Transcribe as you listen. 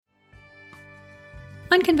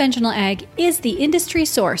Unconventional Ag is the industry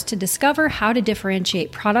source to discover how to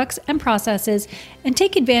differentiate products and processes and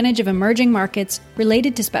take advantage of emerging markets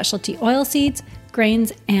related to specialty oilseeds,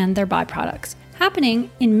 grains, and their byproducts.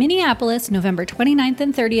 Happening in Minneapolis, November 29th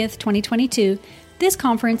and 30th, 2022, this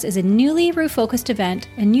conference is a newly refocused event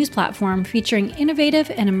and news platform featuring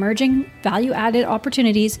innovative and emerging value-added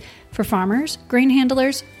opportunities for farmers, grain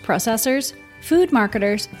handlers, processors, food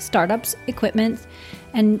marketers, startups, equipment,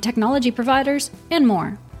 and technology providers, and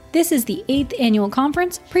more. This is the 8th annual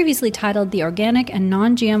conference, previously titled the Organic and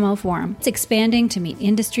Non-GMO Forum. It's expanding to meet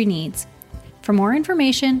industry needs. For more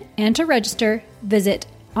information and to register, visit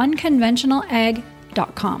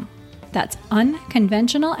unconventionalag.com. That's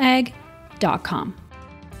unconventionalag.com.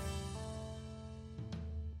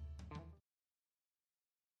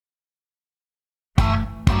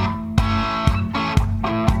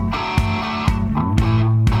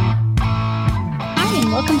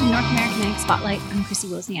 Welcome to North American Ag Spotlight. I'm Chrissy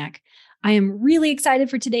Wozniak. I am really excited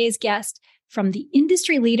for today's guest from the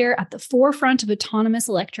industry leader at the forefront of autonomous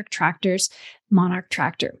electric tractors, Monarch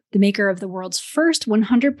Tractor, the maker of the world's first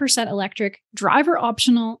 100% electric,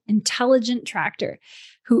 driver-optional, intelligent tractor,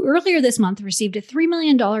 who earlier this month received a $3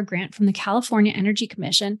 million grant from the California Energy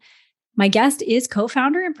Commission. My guest is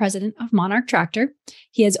co-founder and president of Monarch Tractor.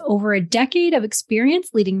 He has over a decade of experience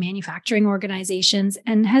leading manufacturing organizations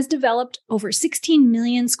and has developed over 16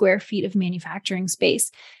 million square feet of manufacturing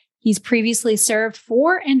space. He's previously served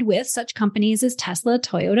for and with such companies as Tesla,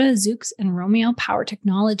 Toyota, Zoox, and Romeo Power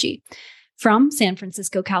Technology. From San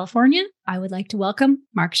Francisco, California, I would like to welcome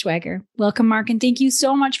Mark Schwager. Welcome, Mark, and thank you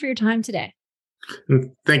so much for your time today.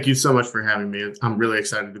 Thank you so much for having me. I'm really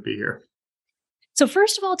excited to be here. So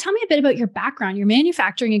first of all, tell me a bit about your background. Your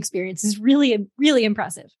manufacturing experience is really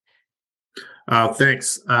impressive.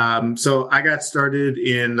 Thanks. So I got started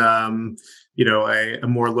in, a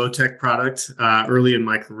more low-tech product early in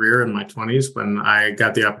my career in my 20s when I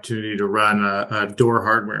got the opportunity to run a door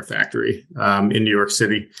hardware factory in New York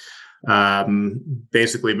City,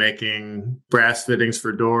 basically making brass fittings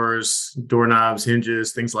for doors, doorknobs,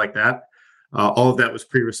 hinges, things like that. All of that was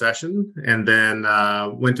pre-recession, and then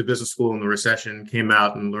went to business school in the recession, came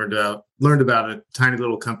out and learned about a tiny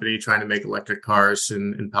little company trying to make electric cars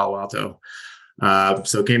in Palo Alto.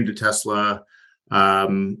 So came to Tesla,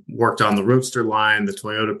 worked on the Roadster line, the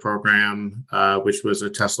Toyota program, which was a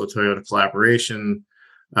Tesla-Toyota collaboration,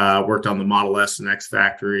 worked on the Model S and X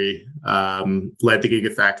factory, led the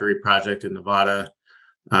Gigafactory project in Nevada.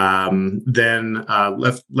 Then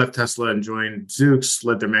left Tesla and joined Zoox,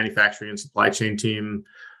 led their manufacturing and supply chain team.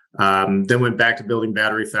 Then went back to building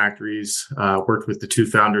battery factories, worked with the two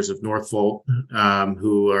founders of Northvolt,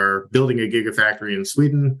 who are building a gigafactory in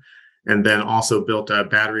Sweden, and then also built a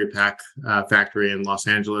battery pack factory in Los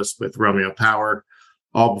Angeles with Romeo Power,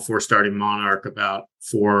 all before starting Monarch about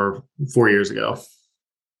four years ago.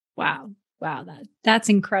 Wow, that's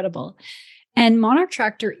incredible. And Monarch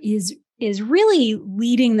Tractor is really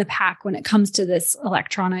leading the pack when it comes to this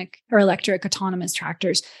electric autonomous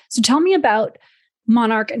tractors. So tell me about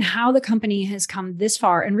Monarch and how the company has come this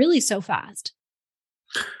far and really so fast.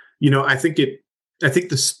 I think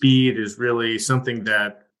the speed is really something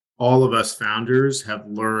that all of us founders have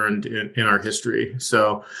learned in our history.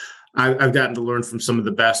 So I've gotten to learn from some of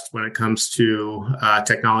the best when it comes to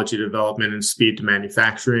technology development and speed to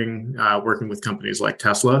manufacturing, working with companies like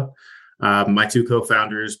Tesla. My two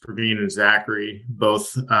co-founders, Praveen and Zachary,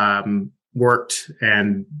 both worked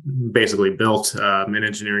and basically built an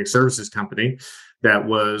engineering services company that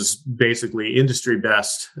was basically industry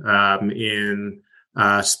best in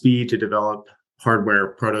speed to develop hardware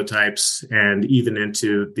prototypes and even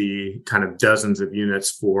into the kind of dozens of units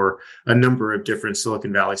for a number of different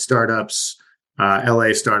Silicon Valley startups,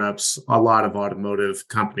 LA startups, a lot of automotive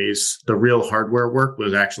companies. The real hardware work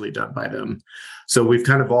was actually done by them. So we've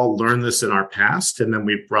kind of all learned this in our past, and then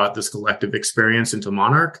we've brought this collective experience into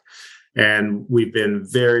Monarch. And we've been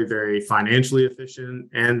very, very financially efficient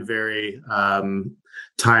and very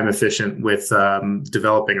time efficient with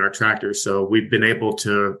developing our tractors. So we've been able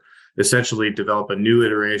to essentially develop a new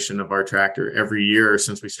iteration of our tractor every year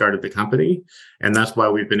since we started the company. And that's why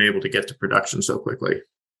we've been able to get to production so quickly.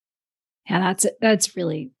 Yeah, that's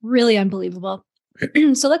really, really unbelievable.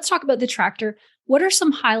 So let's talk about the tractor. What are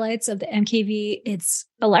some highlights of the MKV? It's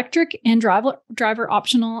electric and driver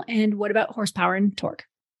optional. And what about horsepower and torque?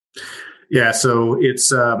 Yeah, so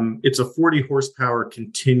it's a 40 horsepower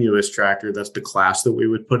continuous tractor. That's the class that we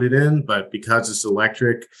would put it in. But because it's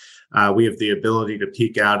electric, we have the ability to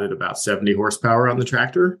peak out at about 70 horsepower on the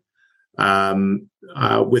tractor.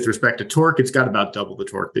 With respect to torque, it's got about double the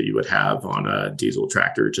torque that you would have on a diesel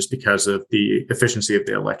tractor just because of the efficiency of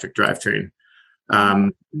the electric drivetrain.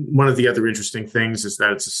 One of the other interesting things is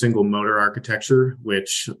that it's a single motor architecture,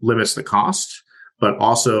 which limits the cost, but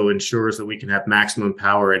also ensures that we can have maximum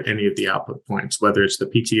power at any of the output points, whether it's the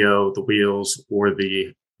PTO, the wheels, or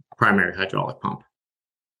the primary hydraulic pump.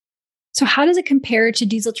 So how does it compare to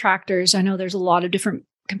diesel tractors? I know there's a lot of different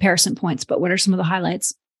comparison points, but what are some of the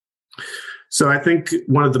highlights? So I think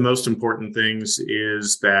one of the most important things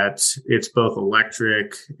is that it's both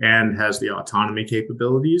electric and has the autonomy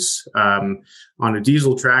capabilities. On a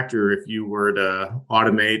diesel tractor, if you were to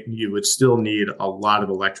automate, you would still need a lot of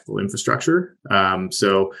electrical infrastructure.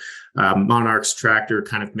 Monarch's tractor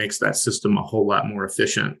kind of makes that system a whole lot more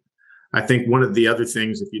efficient. I think one of the other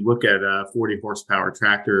things, if you look at a 40 horsepower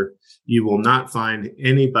tractor, you will not find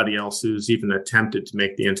anybody else who's even attempted to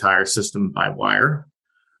make the entire system by wire.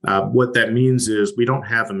 What that means is we don't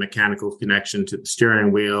have a mechanical connection to the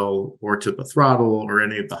steering wheel or to the throttle or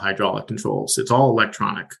any of the hydraulic controls. It's all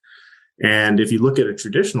electronic. And if you look at a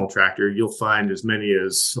traditional tractor, you'll find as many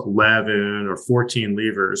as 11 or 14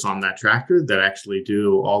 levers on that tractor that actually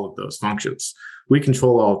do all of those functions. We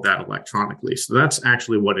control all of that electronically. So that's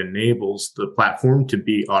actually what enables the platform to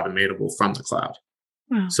be automatable from the cloud.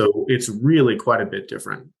 Wow. So it's really quite a bit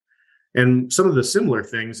different. And some of the similar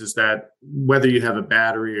things is that whether you have a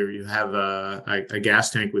battery or you have a gas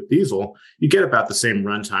tank with diesel, you get about the same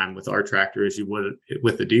runtime with our tractor as you would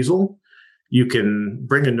with the diesel. You can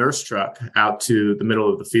bring a nurse truck out to the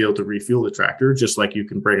middle of the field to refuel the tractor, just like you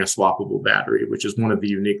can bring a swappable battery, which is one of the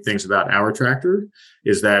unique things about our tractor,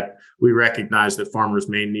 is that we recognize that farmers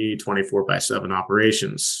may need 24/7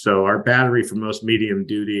 operations. So our battery for most medium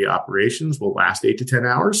duty operations will last 8 to 10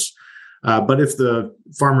 hours. But if the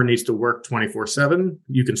farmer needs to work 24/7,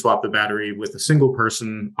 you can swap the battery with a single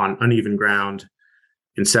person on uneven ground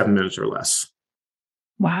in 7 minutes or less.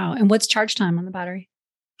 Wow. And what's charge time on the battery?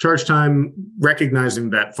 Charge time, recognizing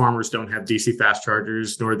that farmers don't have DC fast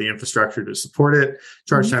chargers nor the infrastructure to support it,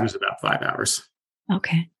 charge time is about 5 hours.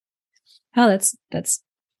 Okay. Oh,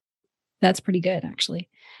 that's pretty good, actually.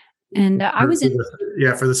 And I was in...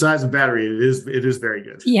 for the size of battery, it is very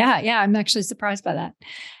good. Yeah. I'm actually surprised by that.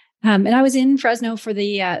 And I was in Fresno for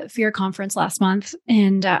the FEAR conference last month,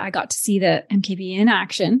 and I got to see the MKB in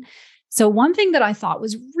action. So one thing that I thought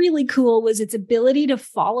was really cool was its ability to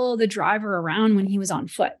follow the driver around when he was on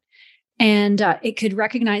foot. And it could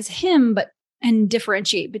recognize him, and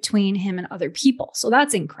differentiate between him and other people. So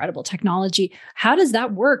that's incredible technology. How does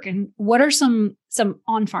that work? And what are some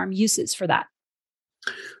on-farm uses for that?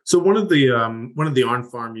 So one of the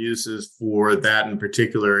on-farm uses for that in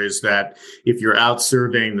particular is that if you're out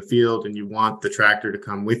surveying the field and you want the tractor to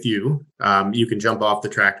come with you, you can jump off the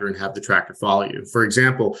tractor and have the tractor follow you. For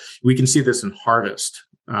example, we can see this in harvest,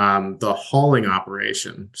 the hauling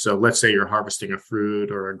operation. So let's say you're harvesting a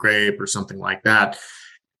fruit or a grape or something like that.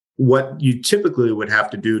 What you typically would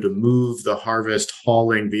have to do to move the harvest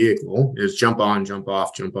hauling vehicle is jump on, jump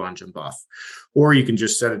off, jump on, jump off. Or you can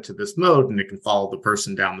just set it to this mode and it can follow the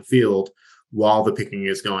person down the field while the picking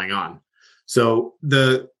is going on. So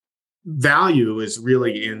the value is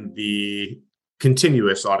really in the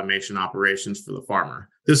continuous automation operations for the farmer.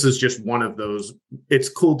 This is just one of those. It's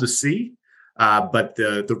cool to see, but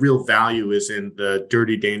the real value is in the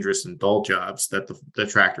dirty, dangerous, and dull jobs that the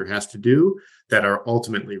tractor has to do that are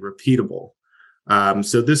ultimately repeatable.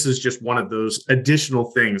 So this is just one of those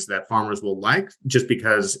additional things that farmers will like, just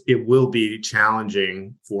because it will be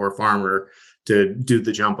challenging for a farmer to do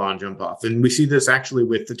the jump on, jump off. And we see this actually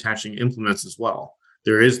with attaching implements as well.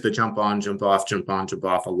 There is the jump on, jump off, jump on, jump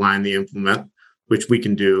off, align the implement, which we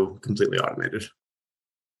can do completely automated.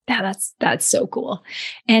 Yeah, that's so cool.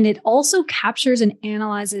 And it also captures and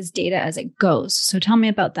analyzes data as it goes. So tell me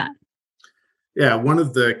about that. Yeah, one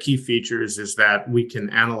of the key features is that we can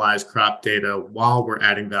analyze crop data while we're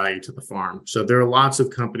adding value to the farm. So there are lots of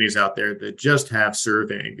companies out there that just have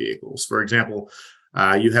surveying vehicles. For example,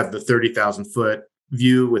 you have the 30,000 foot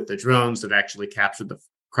view with the drones that actually capture the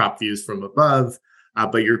crop views from above,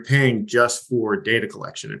 but you're paying just for data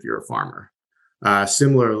collection if you're a farmer.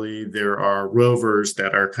 Similarly, there are rovers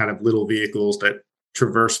that are kind of little vehicles that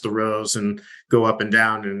traverse the rows and go up and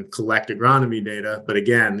down and collect agronomy data. But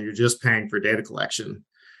again, you're just paying for data collection.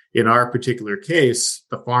 In our particular case,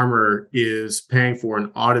 the farmer is paying for an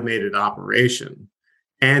automated operation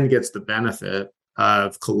and gets the benefit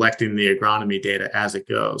of collecting the agronomy data as it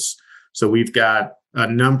goes. So we've got a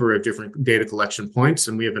number of different data collection points,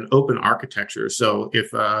 and we have an open architecture. So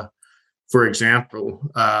if for example,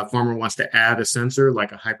 a farmer wants to add a sensor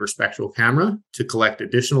like a hyperspectral camera to collect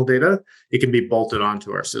additional data, it can be bolted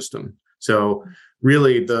onto our system. So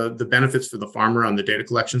really the benefits for the farmer on the data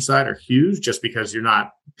collection side are huge, just because you're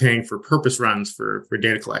not paying for purpose runs for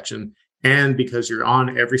data collection, And because you're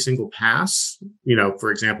on every single pass,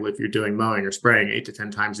 for example, if you're doing mowing or spraying 8 to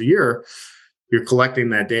 10 times a year, you're collecting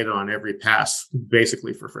that data on every pass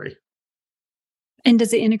basically for free. And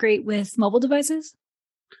does it integrate with mobile devices?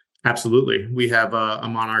 Absolutely. We have a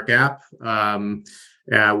Monarch app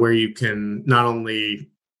where you can not only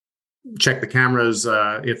check the cameras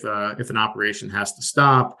if an operation has to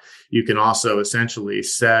stop. You can also essentially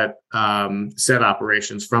set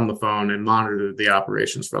operations from the phone and monitor the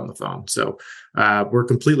operations from the phone. So we're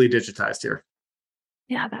completely digitized here.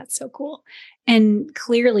 Yeah, that's so cool. And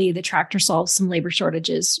clearly the tractor solves some labor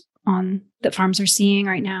shortages that farms are seeing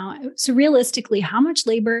right now. So realistically, how much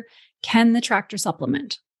labor can the tractor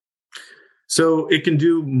supplement? So it can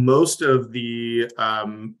do most of the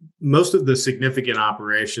significant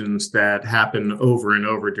operations that happen over and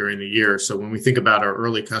over during the year. So when we think about our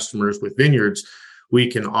early customers with vineyards,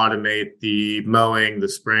 we can automate the mowing, the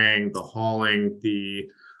spraying, the hauling, the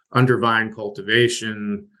undervine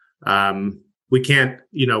cultivation. We can't,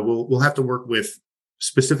 we'll have to work with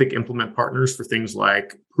specific implement partners for things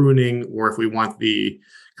like pruning, or if we want the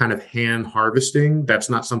kind of hand harvesting, that's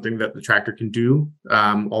not something that the tractor can do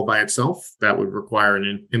all by itself. That would require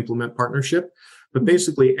an implement partnership. But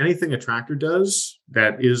basically, anything a tractor does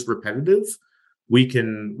that is repetitive, we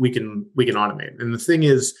can automate. And the thing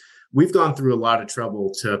is, we've gone through a lot of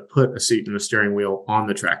trouble to put a seat and a steering wheel on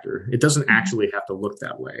the tractor. It doesn't actually have to look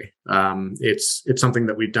that way. It's something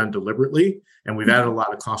that we've done deliberately, and we've added a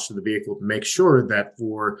lot of cost to the vehicle to make sure that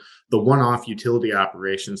for the one-off utility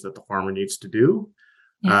operations that the farmer needs to do,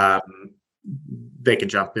 they can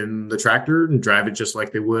jump in the tractor and drive it just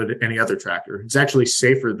like they would any other tractor. It's actually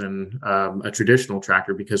safer than a traditional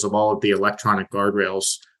tractor because of all of the electronic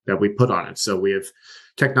guardrails that we put on it. So we have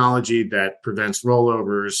technology that prevents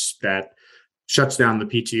rollovers, that shuts down the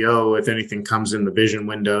PTO if anything comes in the vision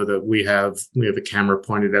window. That we have a camera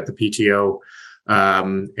pointed at the PTO,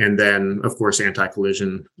 and then of course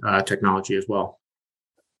anti-collision technology as well.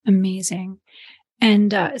 Amazing.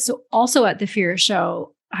 And so also at the FEAR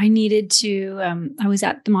show, I was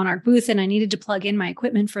at the Monarch booth and I needed to plug in my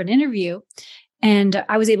equipment for an interview. And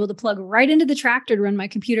I was able to plug right into the tractor to run my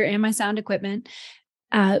computer and my sound equipment.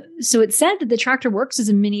 So it said that the tractor works as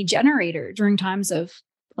a mini generator during times of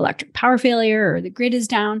electric power failure or the grid is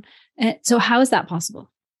down. So how is that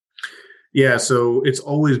possible? Yeah, so it's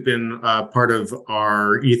always been part of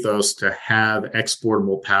our ethos to have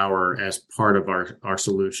exportable power as part of our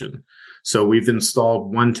solution. So we've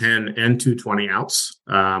installed 110 and 220 outs.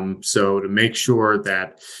 So to make sure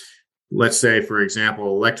that, let's say, for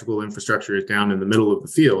example, electrical infrastructure is down in the middle of the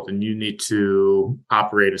field and you need to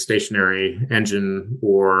operate a stationary engine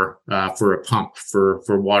or for a pump for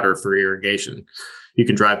water, for irrigation, you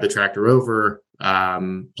can drive the tractor over,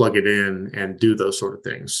 plug it in and do those sort of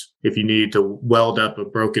things. If you need to weld up a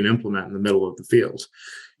broken implement in the middle of the field,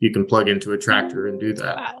 you can plug into a tractor and do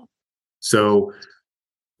that. Wow. So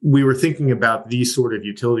we were thinking about these sort of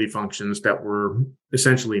utility functions that were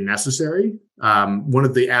essentially necessary. One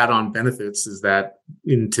of the add-on benefits is that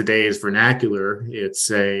in today's vernacular, it's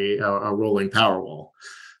a rolling power wall.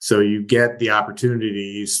 So you get the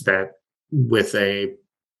opportunities that with a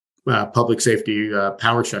public safety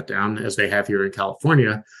power shutdown, as they have here in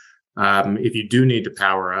California, if you do need to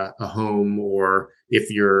power a home, or if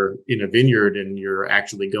you're in a vineyard and you're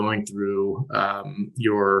actually going through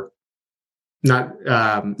your not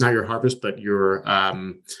your harvest, but your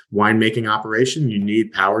winemaking operation, you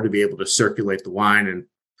need power to be able to circulate the wine.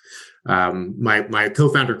 And my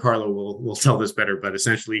co-founder Carlo will tell this better, but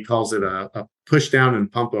essentially he calls it a push down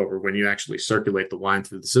and pump over when you actually circulate the wine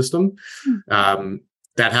through the system.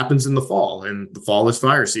 That happens in the fall, and the fall is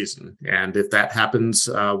fire season. And if that happens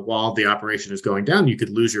while the operation is going down, you could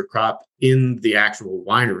lose your crop in the actual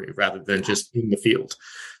winery rather than just in the field.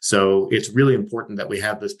 So it's really important that we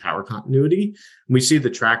have this power continuity. We see the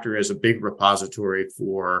tractor as a big repository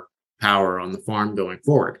for power on the farm going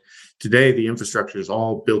forward. Today, the infrastructure is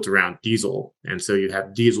all built around diesel. And so you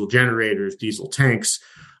have diesel generators, diesel tanks,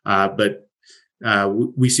 but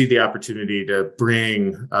we see the opportunity to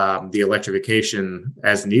bring the electrification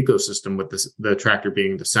as an ecosystem, with the tractor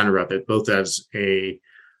being the center of it, both as a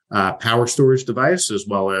power storage device as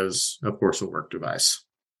well as, of course, a work device.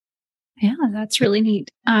 Yeah, that's really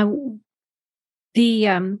neat.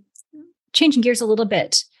 The changing gears a little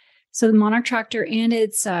bit. So the Monarch tractor and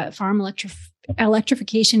its farm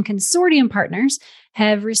electrification consortium partners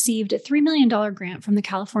have received a $3 million grant from the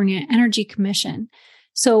California Energy Commission.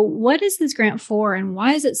 So what is this grant for, and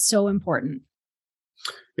why is it so important?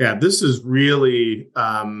 Yeah, this is really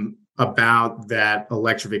about that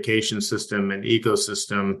electrification system and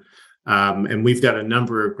ecosystem And we've got a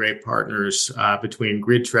number of great partners between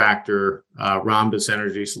Grid Tractor, Rhombus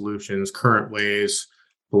Energy Solutions, Current Ways,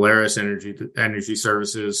 Polaris Energy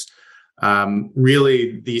Services.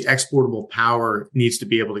 Really, the exportable power needs to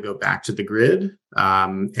be able to go back to the grid.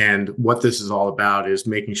 And what this is all about is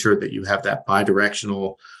making sure that you have that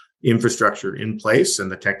bidirectional infrastructure in place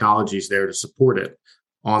and the technologies there to support it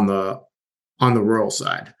on the rural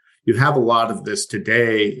side. You have a lot of this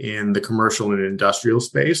today in the commercial and industrial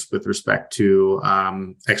space with respect to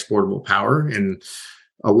exportable power. And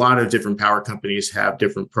a lot of different power companies have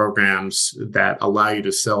different programs that allow you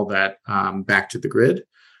to sell that back to the grid.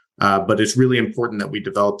 But it's really important that we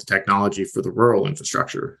develop the technology for the rural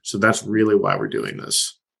infrastructure. So that's really why we're doing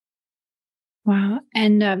this. Wow.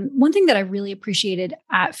 And one thing that I really appreciated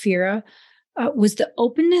at FERA was the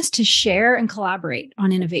openness to share and collaborate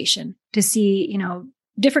on innovation, to see,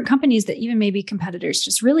 different companies that even maybe competitors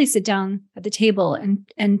just really sit down at the table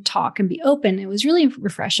and talk and be open. It was really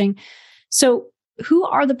refreshing. So who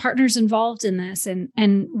are the partners involved in this,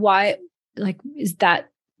 and why, is that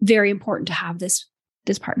very important to have this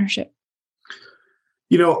partnership?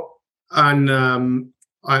 You're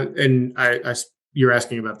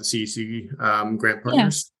asking about the CEC grant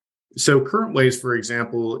partners. Yeah. So Current Ways, for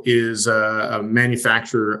example, is a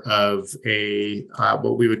manufacturer of a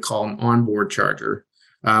what we would call an onboard charger.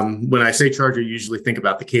 When I say charger, you usually think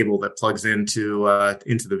about the cable that plugs into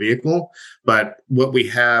the vehicle. But what we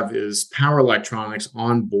have is power electronics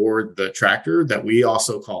on board the tractor that we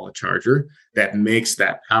also call a charger that makes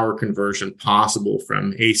that power conversion possible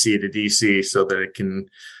from AC to DC so that it can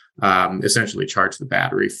essentially charge the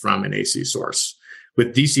battery from an AC source.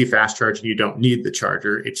 With DC fast charging, you don't need the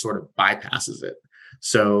charger. It sort of bypasses it.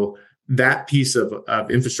 So that piece of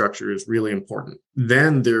infrastructure is really important.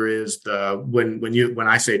 Then there is when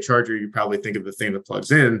I say charger, you probably think of the thing that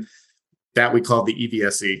plugs in, that we call the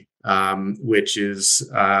EVSE, which is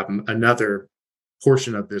another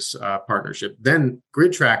portion of this partnership. Then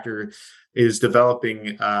Grid Tractor is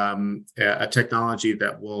developing a technology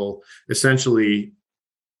that will essentially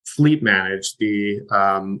fleet manage the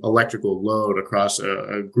electrical load across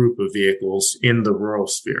a group of vehicles in the rural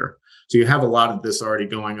sphere. So you have a lot of this already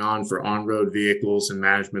going on for on-road vehicles and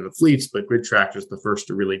management of fleets, but Grid Tractor is the first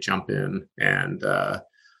to really jump in and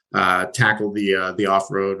tackle the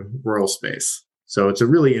off-road rural space. So it's a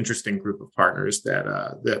really interesting group of partners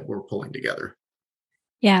that we're pulling together.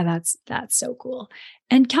 Yeah, that's so cool.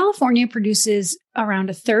 And California produces around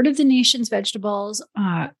a third of the nation's vegetables,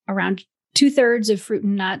 around 2/3 of fruit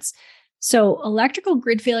and nuts. So electrical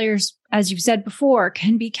grid failures, as you've said before,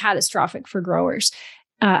 can be catastrophic for growers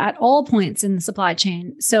at all points in the supply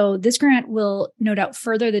chain. So this grant will no doubt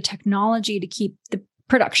further the technology to keep the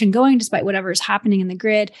production going despite whatever is happening in the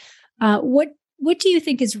grid. What do you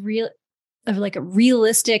think is a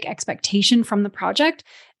realistic expectation from the project?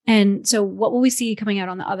 And so what will we see coming out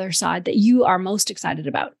on the other side that you are most excited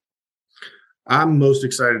about? I'm most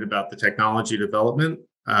excited about the technology development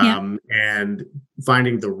and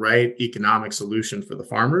finding the right economic solution for the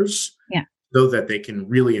farmers so that they can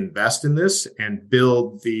really invest in this and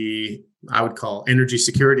build I would call energy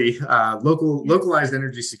security, localized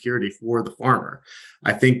energy security for the farmer.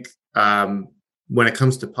 I think when it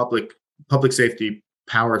comes to public safety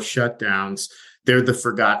power shutdowns, they're the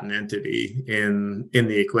forgotten entity in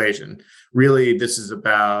the equation. Really, this is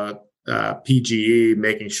about PGE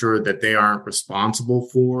making sure that they aren't responsible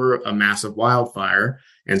for a massive wildfire.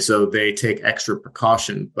 And so they take extra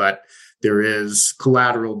precaution, but there is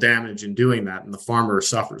collateral damage in doing that, and the farmer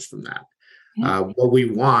suffers from that. What we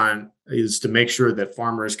want is to make sure that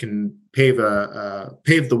farmers can pave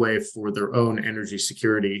the way for their own energy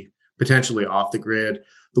security, potentially off the grid.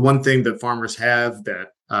 The one thing that farmers have that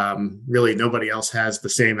really nobody else has the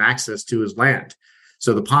same access to is land.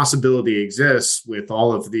 So the possibility exists with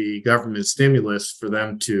all of the government stimulus for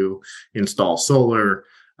them to install solar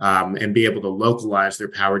and be able to localize their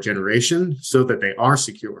power generation so that they are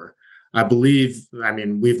secure. We've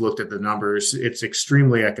looked at the numbers. It's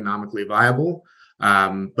extremely economically viable,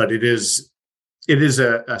 but it is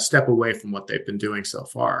a step away from what they've been doing so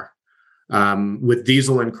far. With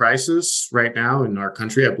diesel in crisis right now in our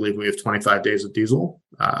country, I believe we have 25 days of diesel,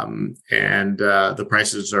 and the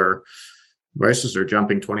prices are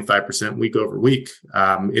jumping 25% week over week.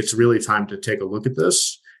 It's really time to take a look at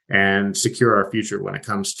this and secure our future when it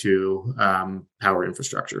comes to power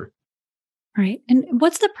infrastructure. Right. And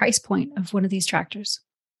what's the price point of one of these tractors?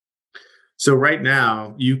 So right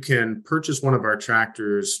now, you can purchase one of our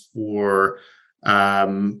tractors for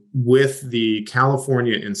with the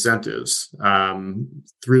California incentives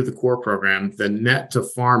through the CORE program. The net to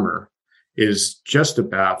farmer is just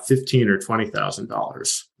about $15,000 or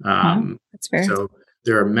 $20,000. Wow, that's fair. So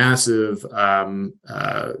there are massive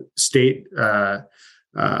state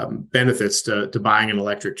benefits to buying an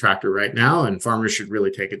electric tractor right now, and farmers should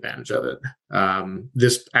really take advantage of it.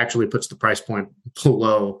 This actually puts the price point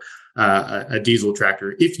below a diesel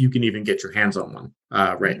tractor, if you can even get your hands on one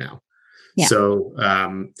right now. Yeah. So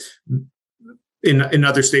in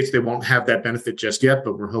other states, they won't have that benefit just yet,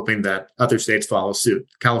 but we're hoping that other states follow suit.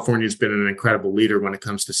 California has been an incredible leader when it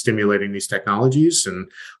comes to stimulating these technologies. And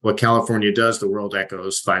what California does, the world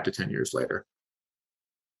echoes 5 to 10 years later.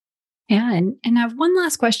 Yeah. And I have one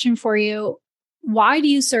last question for you. Why do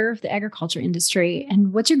you serve the agriculture industry,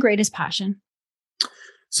 and what's your greatest passion?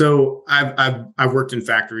 So I've worked in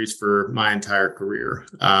factories for my entire career,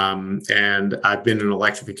 and I've been in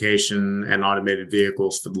electrification and automated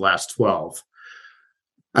vehicles for the last 12.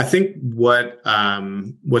 I think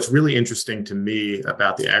what's really interesting to me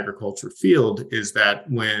about the agriculture field is that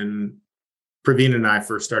when Praveen and I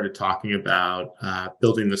first started talking about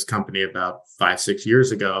building this company about 5-6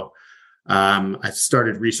 years ago, I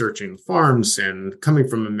started researching farms, and coming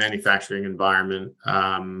from a manufacturing environment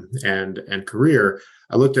and career,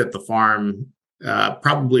 I looked at the farm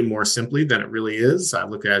probably more simply than it really is. I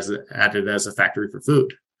look at it as a factory for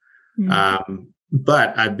food. Mm-hmm.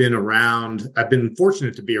 But I've been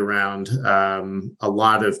fortunate to be around a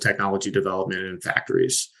lot of technology development in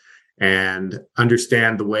factories and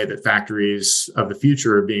understand the way that factories of the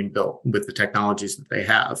future are being built with the technologies that they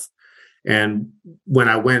have. And when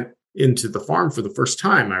I went into the farm for the first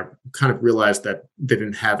time, I kind of realized that they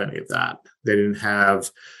didn't have any of that. They didn't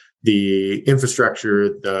have the infrastructure,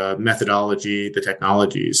 the methodology, the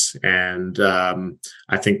technologies. And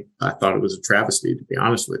I thought it was a travesty, to be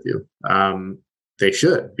honest with you. They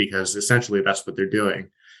should, because essentially that's what they're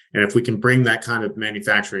doing. And if we can bring that kind of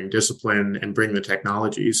manufacturing discipline and bring the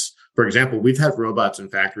technologies, for example, we've had robots in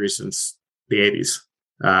factories since the 80s.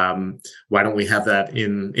 Why don't we have that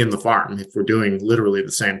in the farm if we're doing literally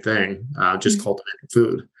the same thing, just cultivating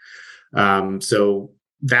food? So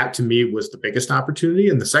that to me was the biggest opportunity.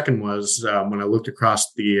 And the second was when I looked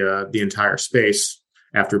across the entire space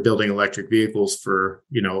after building electric vehicles for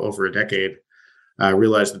over a decade, I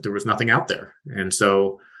realized that there was nothing out there. And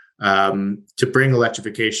so to bring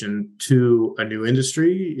electrification to a new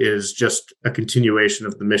industry is just a continuation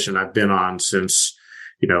of the mission I've been on since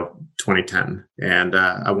 2010. And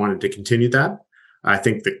I wanted to continue that. I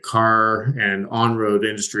think the car and on-road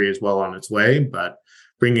industry is well on its way, but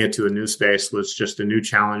bringing it to a new space was just a new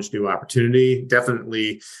challenge, new opportunity,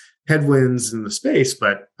 definitely headwinds in the space.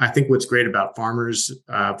 But I think what's great about farmers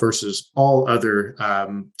versus all other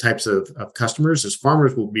types of customers is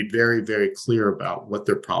farmers will be very, very clear about what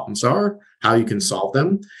their problems are, how you can solve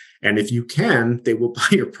them. And if you can, they will buy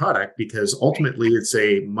your product because ultimately it's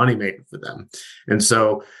a moneymaker for them. And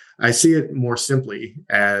so I see it more simply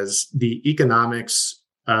as the economics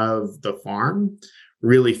of the farm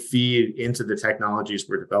really feed into the technologies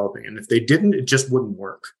we're developing. And if they didn't, it just wouldn't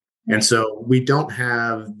work. And so we don't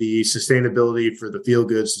have the sustainability for the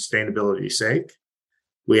feel-good sustainability's sake.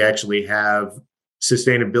 We actually have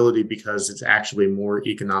sustainability because it's actually more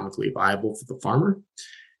economically viable for the farmer.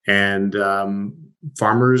 And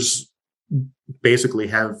farmers basically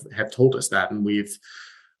have told us that, and we've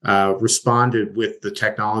responded with the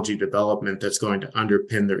technology development that's going to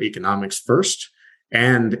underpin their economics first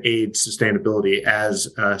and aid sustainability as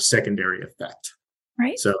a secondary effect.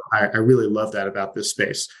 Right. So I really love that about this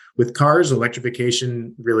space. With cars,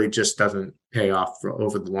 electrification really just doesn't pay off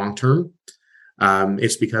over the long term.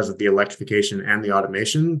 It's because of the electrification and the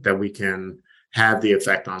automation that we can have the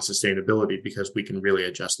effect on sustainability, because we can really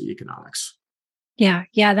adjust the economics. Yeah.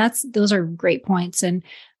 Those are great points. And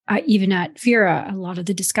even at FIRA, a lot of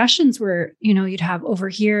the discussions were, you'd have over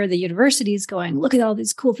here, the universities going, look at all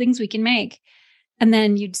these cool things we can make. And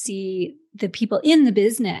then you'd see the people in the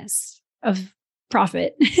business of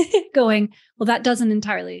profit going, well, that doesn't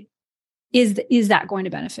entirely, is that going to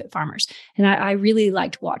benefit farmers? And I really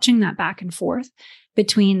liked watching that back and forth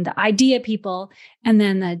between the idea people and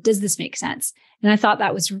then does this make sense? And I thought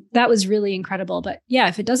that was really incredible. But yeah,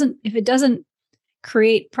 if it doesn't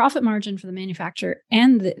create profit margin for the manufacturer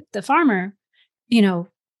and the farmer,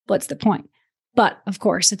 what's the point? But of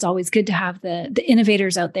course, it's always good to have the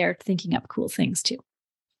innovators out there thinking up cool things too.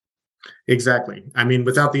 Exactly. I mean,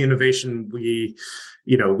 without the innovation, we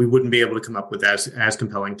wouldn't be able to come up with as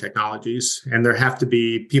compelling technologies. And there have to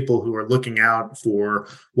be people who are looking out for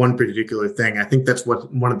one particular thing. I think that's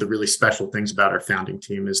one of the really special things about our founding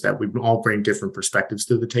team is that we all bring different perspectives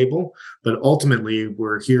to the table. But ultimately,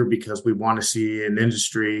 we're here because we want to see an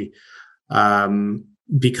industry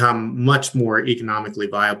become much more economically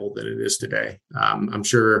viable than it is today. I'm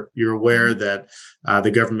sure you're aware that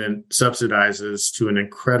the government subsidizes to an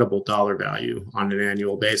incredible dollar value on an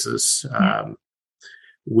annual basis.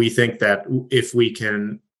 We think that if we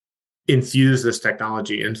can infuse this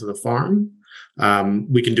technology into the farm,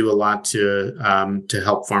 we can do a lot to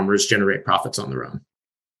help farmers generate profits on their own.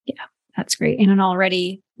 Yeah, that's great. In an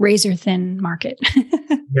already razor thin market.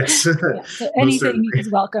 Yes. Yeah, so anything is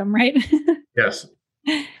welcome, right? Yes.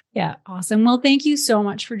 Yeah, awesome. Well, thank you so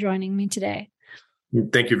much for joining me today.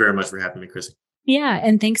 Thank you very much for having me, Chrissy. Yeah,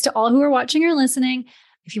 and thanks to all who are watching or listening.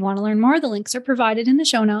 If you want to learn more, the links are provided in the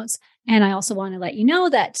show notes. And I also want to let you know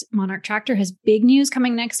that Monarch Tractor has big news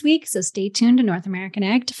coming next week, so stay tuned to North American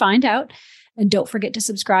Ag to find out. And don't forget to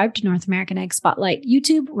subscribe to North American Ag Spotlight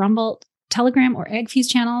YouTube, Rumble, Telegram, or AgFuse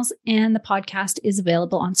channels. And the podcast is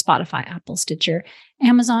available on Spotify, Apple, Stitcher,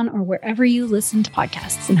 Amazon, or wherever you listen to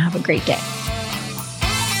podcasts. And have a great day.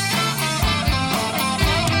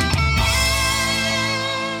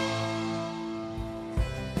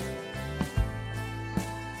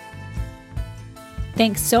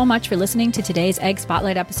 Thanks so much for listening to today's Ag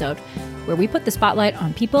Spotlight episode, where we put the spotlight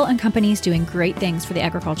on people and companies doing great things for the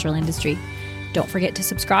agricultural industry. Don't forget to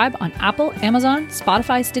subscribe on Apple, Amazon,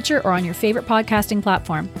 Spotify, Stitcher, or on your favorite podcasting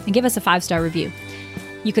platform, and give us a 5-star review.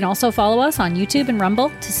 You can also follow us on YouTube and Rumble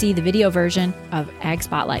to see the video version of Ag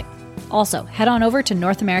Spotlight. Also, head on over to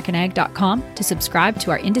NorthAmericanAg.com to subscribe to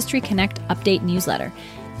our Industry Connect update newsletter.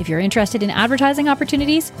 If you're interested in advertising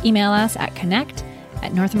opportunities, email us at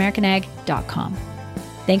connect@NorthAmericanAg.com.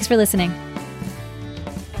 Thanks for listening.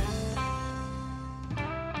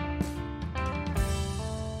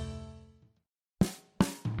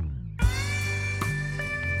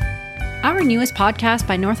 Our newest podcast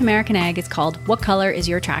by North American Ag is called What Color is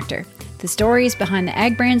Your Tractor? The stories behind the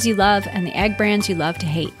ag brands you love and the ag brands you love to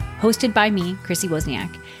hate. Hosted by me, Chrissy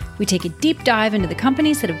Wozniak. We take a deep dive into the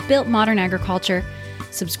companies that have built modern agriculture.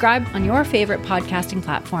 Subscribe on your favorite podcasting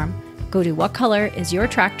platform. Go to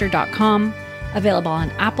whatcolorisyourtractor.com. Available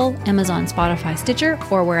on Apple, Amazon, Spotify, Stitcher,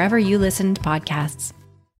 or wherever you listen to podcasts.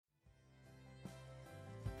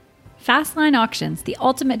 Fastline Auctions, the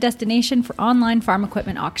ultimate destination for online farm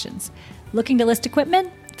equipment auctions. Looking to list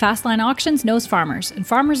equipment? Fastline Auctions knows farmers, and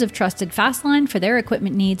farmers have trusted Fastline for their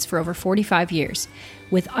equipment needs for over 45 years.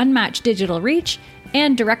 With unmatched digital reach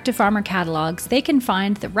and direct-to-farmer catalogs, they can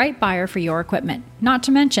find the right buyer for your equipment. Not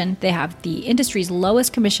to mention, they have the industry's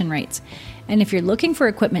lowest commission rates. And if you're looking for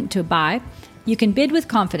equipment to buy, you can bid with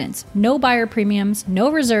confidence. No buyer premiums,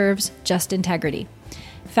 no reserves, just integrity.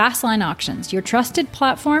 Fastline Auctions, your trusted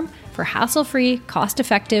platform for hassle-free,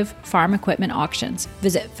 cost-effective farm equipment auctions.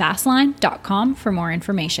 Visit fastline.com for more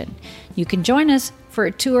information. You can join us for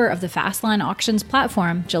a tour of the Fastline Auctions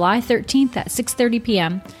platform July 13th at 6:30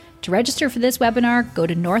 p.m. To register for this webinar, go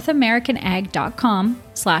to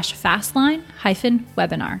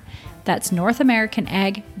northamericanag.com/fastline-webinar. That's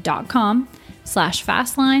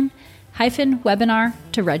northamericanag.com/fastline-webinar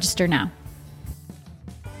to register now.